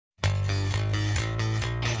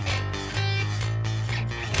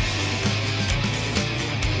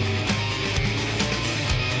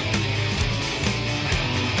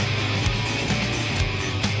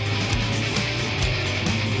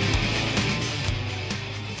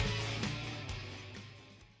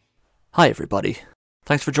Hi everybody,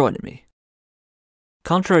 thanks for joining me.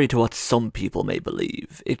 Contrary to what some people may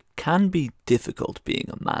believe, it can be difficult being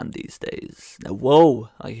a man these days. Now whoa,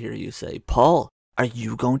 I hear you say, Paul, are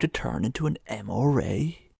you going to turn into an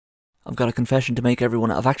MRA? I've got a confession to make,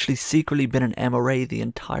 everyone. I've actually secretly been an MRA the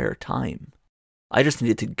entire time. I just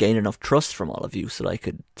needed to gain enough trust from all of you so that I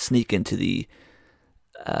could sneak into the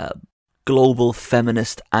global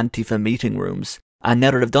feminist Antifa meeting rooms, and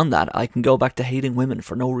now that I've done that, I can go back to hating women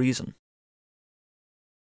for no reason.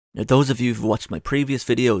 Now, those of you who've watched my previous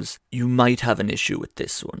videos, you might have an issue with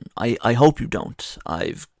this one. I hope you don't.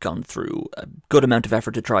 I've gone through a good amount of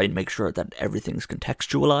effort to try and make sure that everything's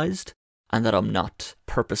contextualized, and that I'm not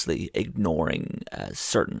purposely ignoring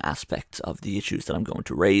certain aspects of the issues that I'm going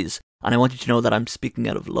to raise. And I want you to know that I'm speaking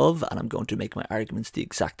out of love, and I'm going to make my arguments the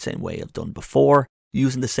exact same way I've done before,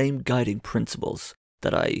 using the same guiding principles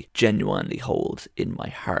that I genuinely hold in my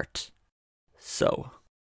heart. So,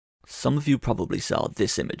 some of you probably saw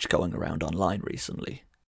this image going around online recently.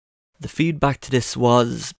 The feedback to this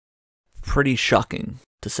was pretty shocking,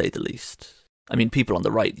 to say the least. I mean, people on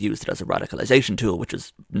the right used it as a radicalization tool, which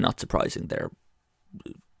is not surprising, they're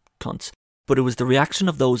cunts. But it was the reaction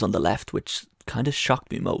of those on the left which kind of shocked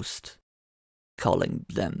me most. Calling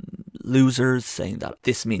them losers, saying that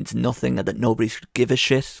this means nothing and that nobody should give a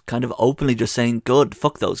shit, kind of openly just saying, good,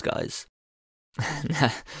 fuck those guys.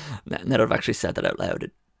 Now that I've actually said that out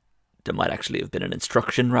loud, there might actually have been an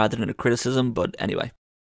instruction rather than a criticism, but anyway.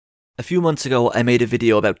 A few months ago, I made a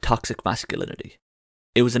video about toxic masculinity.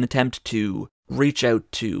 It was an attempt to reach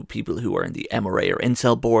out to people who are in the MRA or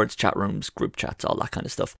incel boards, chat rooms, group chats, all that kind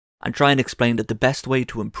of stuff, and try and explain that the best way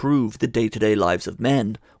to improve the day-to-day lives of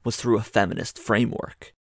men was through a feminist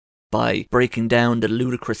framework, by breaking down the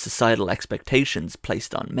ludicrous societal expectations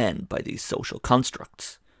placed on men by these social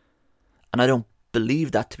constructs. And I don't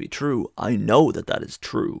believe that to be true. I know that that is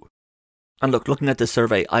true. And look, looking at this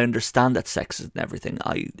survey, I understand that sex is and everything,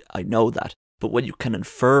 I know that. But what you can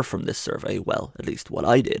infer from this survey, well, at least what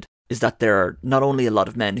I did, is that there are not only a lot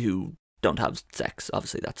of men who don't have sex,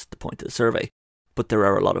 obviously that's the point of the survey, but there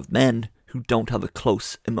are a lot of men who don't have a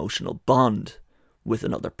close emotional bond with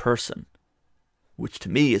another person, which to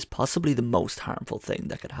me is possibly the most harmful thing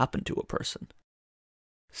that could happen to a person.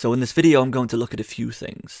 So in this video, I'm going to look at a few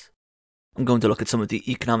things. I'm going to look at some of the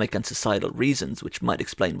economic and societal reasons which might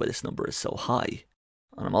explain why this number is so high.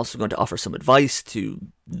 And I'm also going to offer some advice to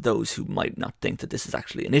those who might not think that this is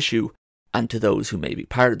actually an issue, and to those who may be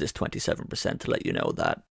part of this 27% to let you know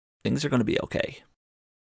that things are going to be okay.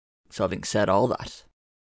 So having said all that,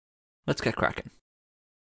 let's get cracking.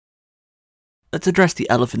 Let's address the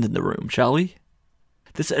elephant in the room, shall we?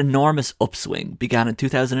 This enormous upswing began in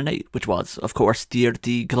 2008, which was, of course, the year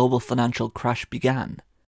the global financial crash began.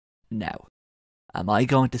 Now, am I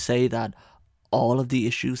going to say that all of the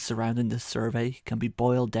issues surrounding this survey can be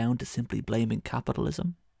boiled down to simply blaming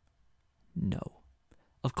capitalism? No.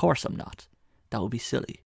 Of course I'm not. That would be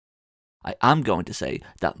silly. I am going to say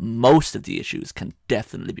that most of the issues can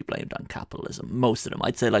definitely be blamed on capitalism. Most of them.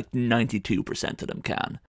 I'd say like 92% of them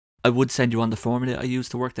can. I would send you on the formula I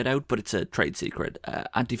used to work that out, but it's a trade secret.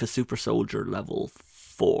 Antifa Super Soldier level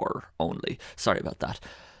 4 only. Sorry about that.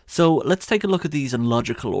 So let's take a look at these in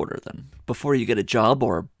logical order then. Before you get a job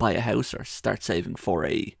or buy a house or start saving for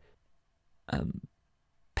a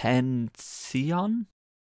pension?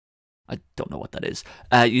 I don't know what that is.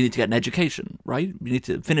 You need to get an education, right? You need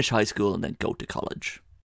to finish high school and then go to college.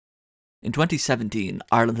 In 2017,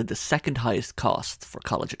 Ireland had the second highest cost for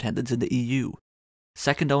college attendance in the EU.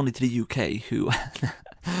 Second only to the UK, who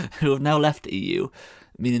have now left the EU,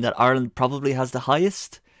 meaning that Ireland probably has the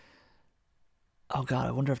highest. Oh god,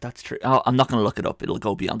 I wonder if that's true. Oh, I'm not going to look it up. It'll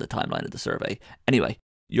go beyond the timeline of the survey. Anyway,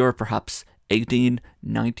 you're perhaps 18,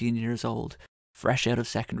 19 years old, fresh out of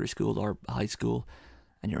secondary school or high school,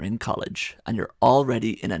 and you're in college, and you're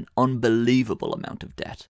already in an unbelievable amount of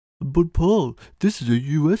debt. But Paul, this is a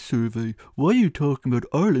US survey. Why are you talking about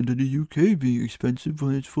Ireland and the UK being expensive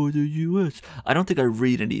when it's for the US? I don't think I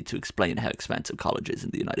really need to explain how expensive college is in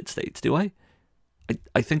the United States, do I?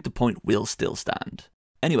 I think the point will still stand.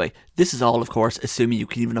 Anyway, this is all, of course, assuming you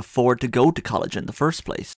can even afford to go to college in the first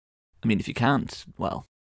place. I mean, if you can't, well,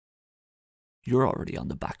 you're already on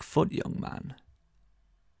the back foot, young man.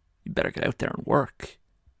 You better get out there and work.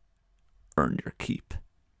 Earn your keep.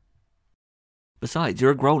 Besides,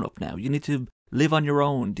 you're a grown-up now. You need to live on your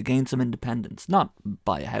own to gain some independence. Not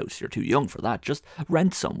buy a house, you're too young for that. Just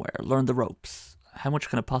rent somewhere, learn the ropes. How much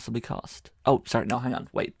can it possibly cost? Oh, sorry, no, hang on.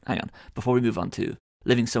 Before we move on to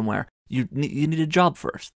living somewhere, you need a job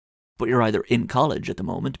first. But you're either in college at the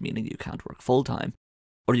moment, meaning you can't work full-time,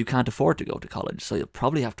 or you can't afford to go to college, so you'll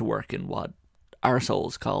probably have to work in what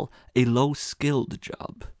arseholes call a low-skilled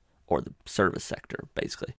job, or the service sector,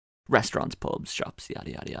 basically. Restaurants, pubs, shops,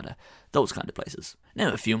 yada yada yada. Those kind of places.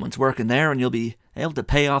 Now a few months working there and you'll be able to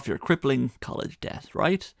pay off your crippling college debt,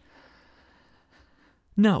 right?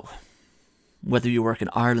 No. Whether you work in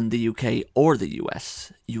Ireland, the UK or the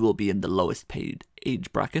US, you will be in the lowest paid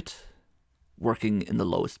age bracket, working in the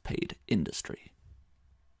lowest paid industry.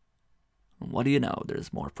 And what do you know?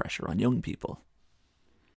 There's more pressure on young people.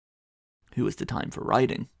 Who has the time for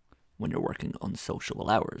writing when you're working unsociable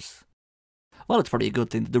hours? Well, it's probably a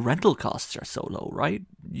good thing that the rental costs are so low, right?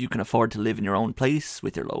 You can afford to live in your own place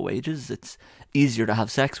with your low wages. It's easier to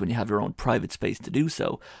have sex when you have your own private space to do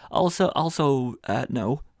so. Also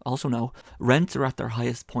no. Rents are at their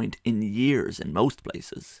highest point in years in most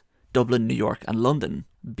places. Dublin, New York and London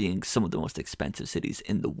being some of the most expensive cities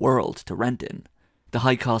in the world to rent in. The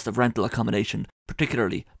high cost of rental accommodation,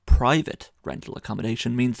 particularly private rental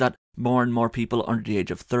accommodation, means that more and more people under the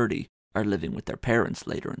age of 30 are living with their parents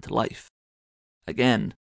later into life.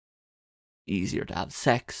 Again, easier to have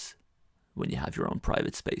sex when you have your own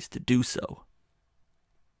private space to do so.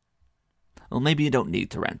 Well, maybe you don't need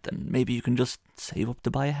to rent then. Maybe you can just save up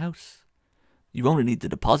to buy a house. You only need the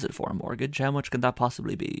deposit for a mortgage. How much can that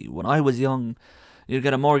possibly be? When I was young, you'd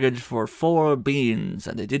get a mortgage for 4 beans,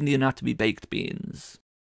 and they didn't even have to be baked beans.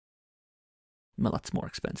 Well, that's more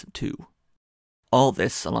expensive too. All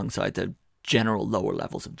this, alongside the general lower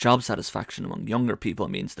levels of job satisfaction among younger people,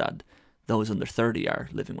 means that those under 30 are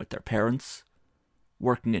living with their parents,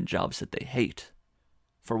 working in jobs that they hate,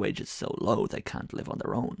 for wages so low they can't live on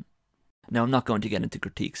their own. Now, I'm not going to get into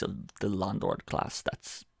critiques of the landlord class,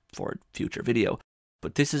 that's for a future video,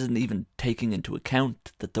 but this isn't even taking into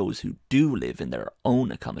account that those who do live in their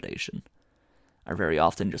own accommodation are very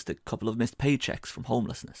often just a couple of missed paychecks from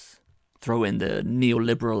homelessness. Throw in the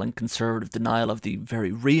neoliberal and conservative denial of the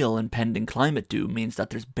very real impending climate doom means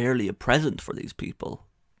that there's barely a present for these people.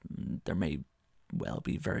 There may well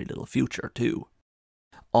be very little future too.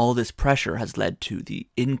 All this pressure has led to the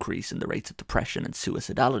increase in the rates of depression and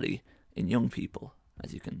suicidality in young people,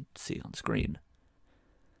 as you can see on screen.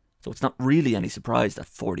 So it's not really any surprise that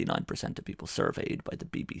 49% of people surveyed by the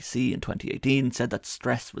BBC in 2018 said that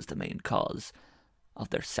stress was the main cause of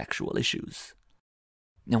their sexual issues.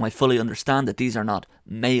 Now, I fully understand that these are not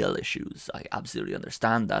male issues. I absolutely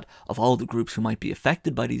understand that of all the groups who might be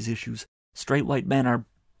affected by these issues, straight white men are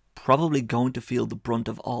probably going to feel the brunt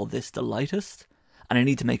of all this the lightest. And I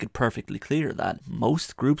need to make it perfectly clear that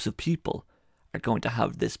most groups of people are going to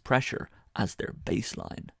have this pressure as their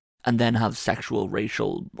baseline, and then have sexual,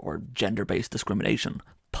 racial, or gender-based discrimination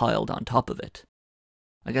piled on top of it.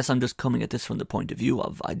 I guess I'm just coming at this from the point of view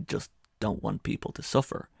of I just don't want people to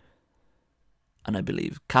suffer. And I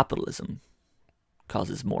believe capitalism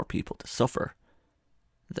causes more people to suffer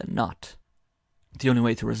than not. The only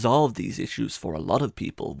way to resolve these issues for a lot of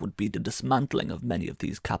people would be the dismantling of many of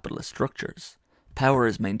these capitalist structures. Power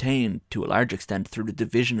is maintained to a large extent through the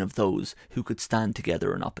division of those who could stand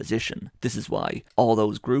together in opposition. This is why all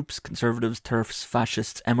those groups, conservatives, TERFs,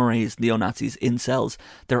 fascists, MRAs, neo-Nazis, incels,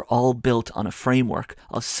 they're all built on a framework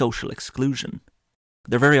of social exclusion.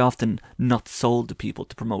 They're very often not sold to people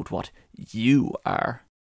to promote what you are,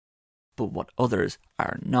 but what others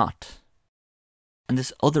are not. And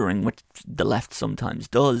this othering, which the left sometimes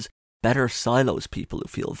does, better silos people who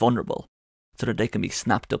feel vulnerable, so that they can be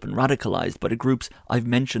snapped up and radicalised by the groups I've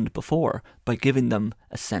mentioned before by giving them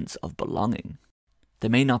a sense of belonging. They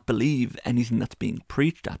may not believe anything that's being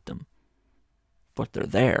preached at them, but they're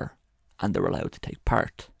there and they're allowed to take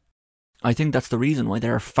part. I think that's the reason why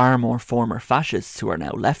there are far more former fascists who are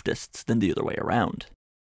now leftists than the other way around.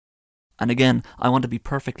 And again, I want to be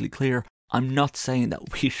perfectly clear, I'm not saying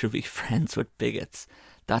that we should be friends with bigots.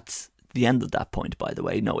 That's the end of that point, by the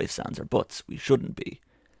way, no ifs, ands or buts, we shouldn't be.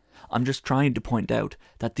 I'm just trying to point out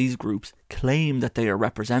that these groups claim that they are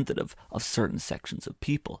representative of certain sections of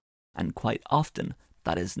people, and quite often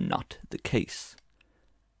that is not the case.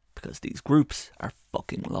 Because these groups are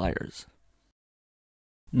fucking liars.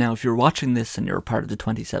 Now, if you're watching this and you're a part of the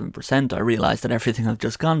 27%, I realise that everything I've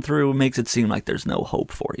just gone through makes it seem like there's no hope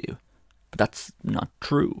for you. But that's not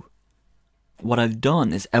true. What I've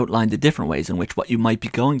done is outline the different ways in which what you might be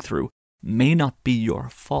going through may not be your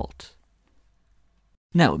fault.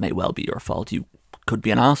 Now, it may well be your fault. You could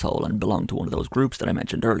be an asshole and belong to one of those groups that I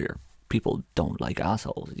mentioned earlier. People don't like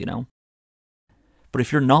assholes, you know? But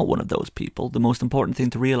if you're not one of those people, the most important thing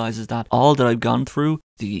to realise is that all that I've gone through,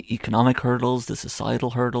 the economic hurdles, the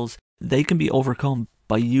societal hurdles, they can be overcome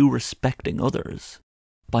by you respecting others,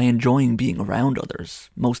 by enjoying being around others.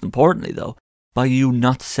 Most importantly, though, by you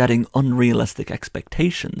not setting unrealistic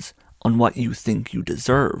expectations on what you think you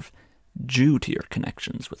deserve due to your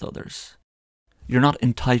connections with others. You're not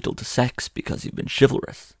entitled to sex because you've been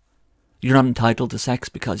chivalrous. You're not entitled to sex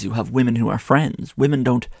because you have women who are friends. Women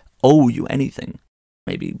don't owe you anything.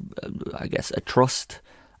 Maybe, I guess, a trust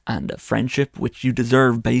and a friendship which you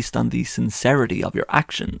deserve based on the sincerity of your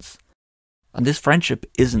actions. And this friendship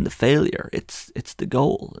isn't the failure, it's the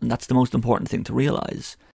goal, and that's the most important thing to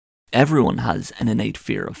realise. Everyone has an innate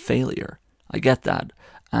fear of failure. I get that.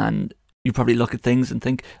 And you probably look at things and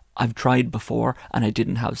think, I've tried before and I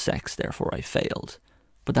didn't have sex, therefore I failed.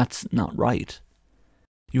 But that's not right.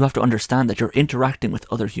 You have to understand that you're interacting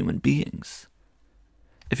with other human beings.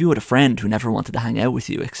 If you had a friend who never wanted to hang out with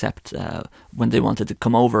you except when they wanted to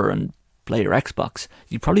come over and play your Xbox,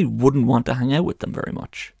 you probably wouldn't want to hang out with them very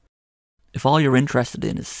much. If all you're interested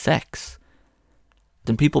in is sex,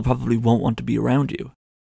 then people probably won't want to be around you.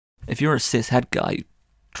 If you're a cis-het guy,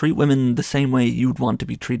 treat women the same way you'd want to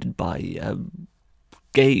be treated by a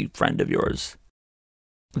gay friend of yours.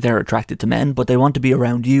 They're attracted to men, but they want to be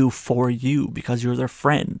around you for you because you're their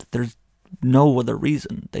friend. There's no other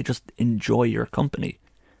reason. They just enjoy your company.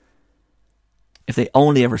 If they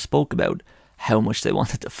only ever spoke about how much they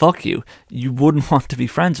wanted to fuck you, you wouldn't want to be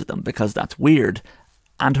friends with them because that's weird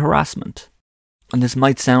and harassment. And this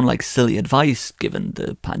might sound like silly advice given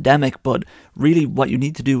the pandemic, but really what you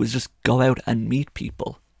need to do is just go out and meet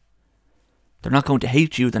people. They're not going to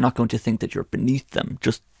hate you, they're not going to think that you're beneath them.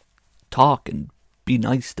 Just talk and be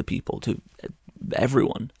nice to people, to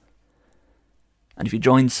everyone. And if you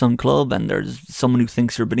join some club and there's someone who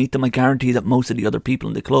thinks you're beneath them, I guarantee that most of the other people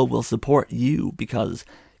in the club will support you because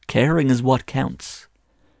caring is what counts.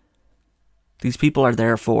 These people are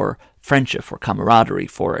there for friendship, for camaraderie,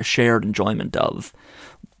 for a shared enjoyment of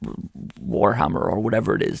Warhammer or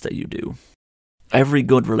whatever it is that you do. Every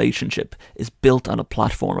good relationship is built on a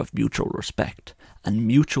platform of mutual respect, and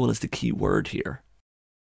mutual is the key word here.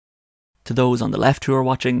 To those on the left who are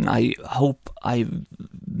watching, I hope I've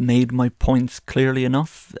made my points clearly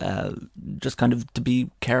enough, just kind of to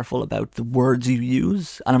be careful about the words you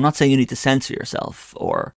use. And I'm not saying you need to censor yourself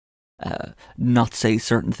or not say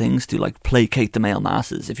certain things to like placate the male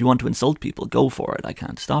masses. If you want to insult people, go for it. I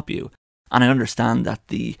can't stop you. And I understand that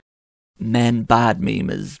the men bad meme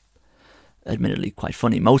is admittedly quite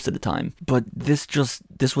funny most of the time, but this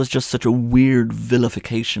was just such a weird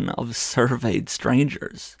vilification of surveyed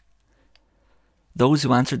strangers. Those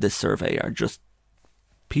who answered this survey are just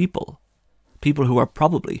people who are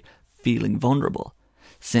probably feeling vulnerable,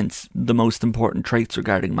 since the most important traits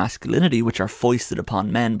regarding masculinity which are foisted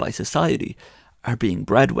upon men by society are being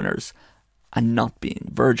breadwinners and not being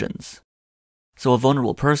virgins. So a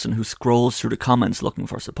vulnerable person who scrolls through the comments looking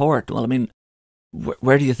for support, well, I mean,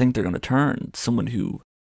 where do you think they're going to turn? Someone who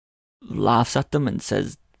laughs at them and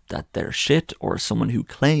says that they're shit, or someone who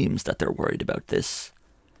claims that they're worried about this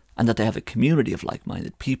and that they have a community of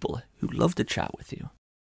like-minded people who love to chat with you?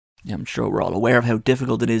 Yeah, I'm sure we're all aware of how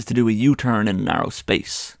difficult it is to do a U-turn in a narrow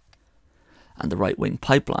space, and the right-wing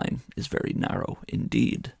pipeline is very narrow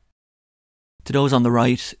indeed. To those on the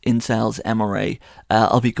right, incels, MRA,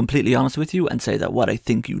 I'll be completely honest with you and say that what I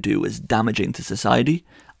think you do is damaging to society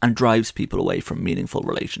and drives people away from meaningful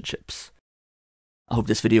relationships. I hope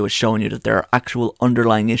this video has shown you that there are actual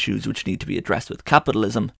underlying issues which need to be addressed with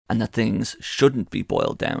capitalism, and that things shouldn't be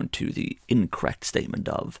boiled down to the incorrect statement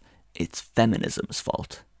of, it's feminism's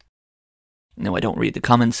fault. Now, I don't read the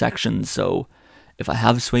comments section, so if I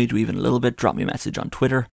have swayed you even a little bit, drop me a message on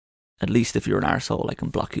Twitter. At least if you're an arsehole, I can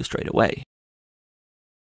block you straight away.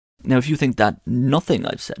 Now, if you think that nothing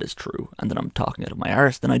I've said is true, and that I'm talking out of my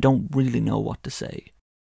arse, then I don't really know what to say.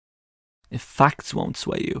 If facts won't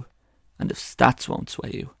sway you, and if stats won't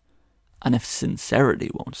sway you, and if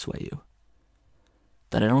sincerity won't sway you,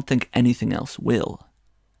 then I don't think anything else will,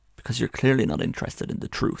 because you're clearly not interested in the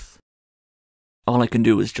truth. All I can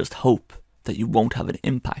do is just hope that you won't have an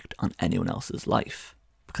impact on anyone else's life,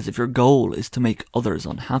 because if your goal is to make others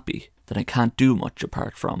unhappy, then I can't do much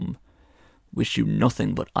apart from wish you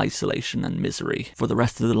nothing but isolation and misery for the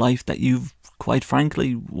rest of the life that you've, quite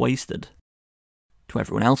frankly, wasted. To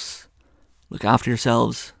everyone else, look after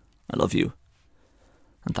yourselves, I love you,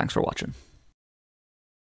 and thanks for watching.